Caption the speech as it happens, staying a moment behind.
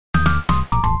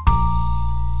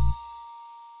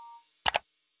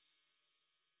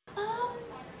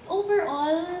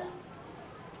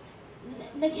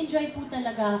nag-enjoy po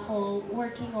talaga ako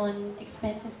working on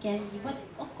expensive candy. But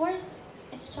of course,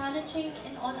 it's challenging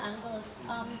in all angles.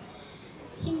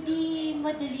 Hindi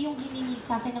madali yung hiningi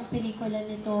sa akin ng pelikula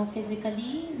nito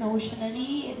physically,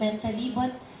 emotionally, mentally,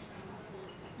 but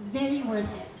very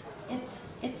worth it.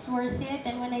 It's worth it,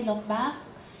 and when I look back,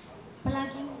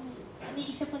 palaging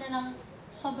iniisip ko na lang,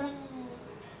 sobrang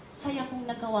saya kong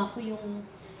nagawa ko yung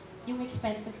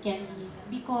expensive candy.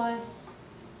 Because,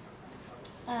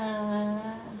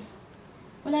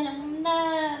 wala lang,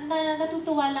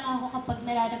 natutuwa lang ako kapag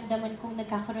nararamdaman kong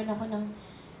nagkakaroon ako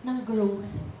ng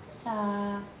growth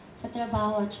sa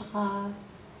trabaho at saka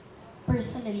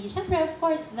personally. Siyempre, of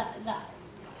course,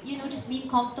 just being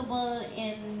comfortable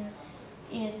in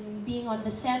being on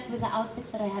the set with the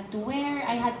outfits that I had to wear.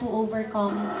 I had to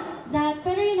overcome that.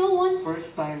 Pero once...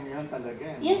 First time yan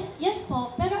talaga. Yes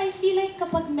po. Pero I feel like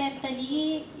kapag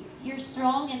mentally, you're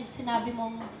strong and sinabi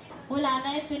mong, wala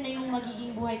na, ito na yung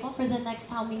magiging buhay ko for the next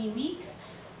how many weeks,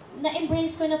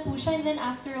 na-embrace ko na po siya. And then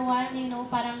after a while,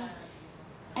 parang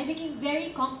I became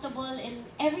very comfortable in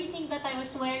everything that I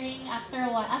was wearing after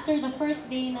a while. After the first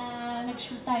day na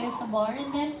nag-shoot tayo sa bar.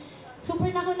 And then, super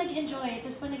na ako nag-enjoy.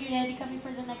 Tapos pag nag-ready kami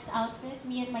for the next outfit,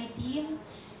 me and my team,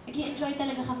 nag-enjoy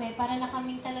talaga kami. Para na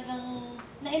kaming talagang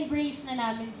na-embrace na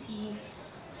namin si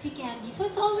Candy. So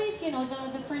it's always,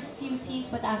 the first few scenes,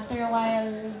 but after a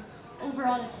while,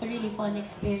 overall, it's a really fun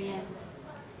experience.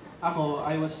 Ako,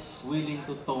 I was willing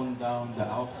to tone down the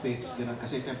outfits, gano'n.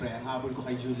 Kasi siyempre, ang habol ko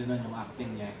kay Julia nun yung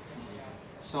acting niya.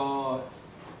 So,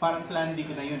 parang plan B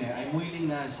ko na yun eh. I'm willing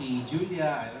na si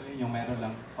Julia, alam mo yun, yung meron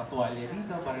lang patuwalya dito,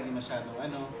 para hindi masyadong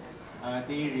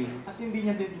daring. At hindi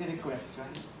niya din ni-request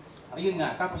yun? Ayun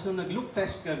nga, tapos nung nag-look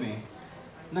test kami,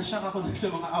 na-shock ako dun sa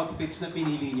mga outfits na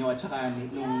pinili nyo at saka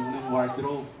nung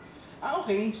wardrobe.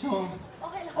 Okay, so,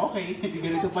 okay, hindi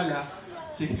ganito pala.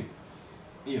 Sige.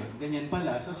 Ayun, ganyan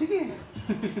pala. So, sige.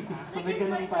 So, may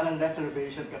ganun parang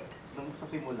reservation ka nung sa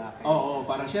simula. Oo,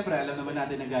 parang syempre, alam naman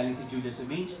natin na galing si Julia sa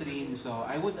mainstream. So,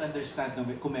 I would understand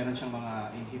kung meron siyang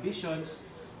mga inhibitions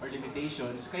or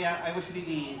limitations. Kaya, I was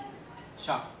really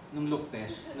shocked nung look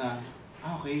test na,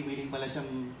 okay, willing pala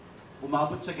siyang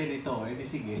umabot sa ganito. Eh, di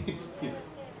sige.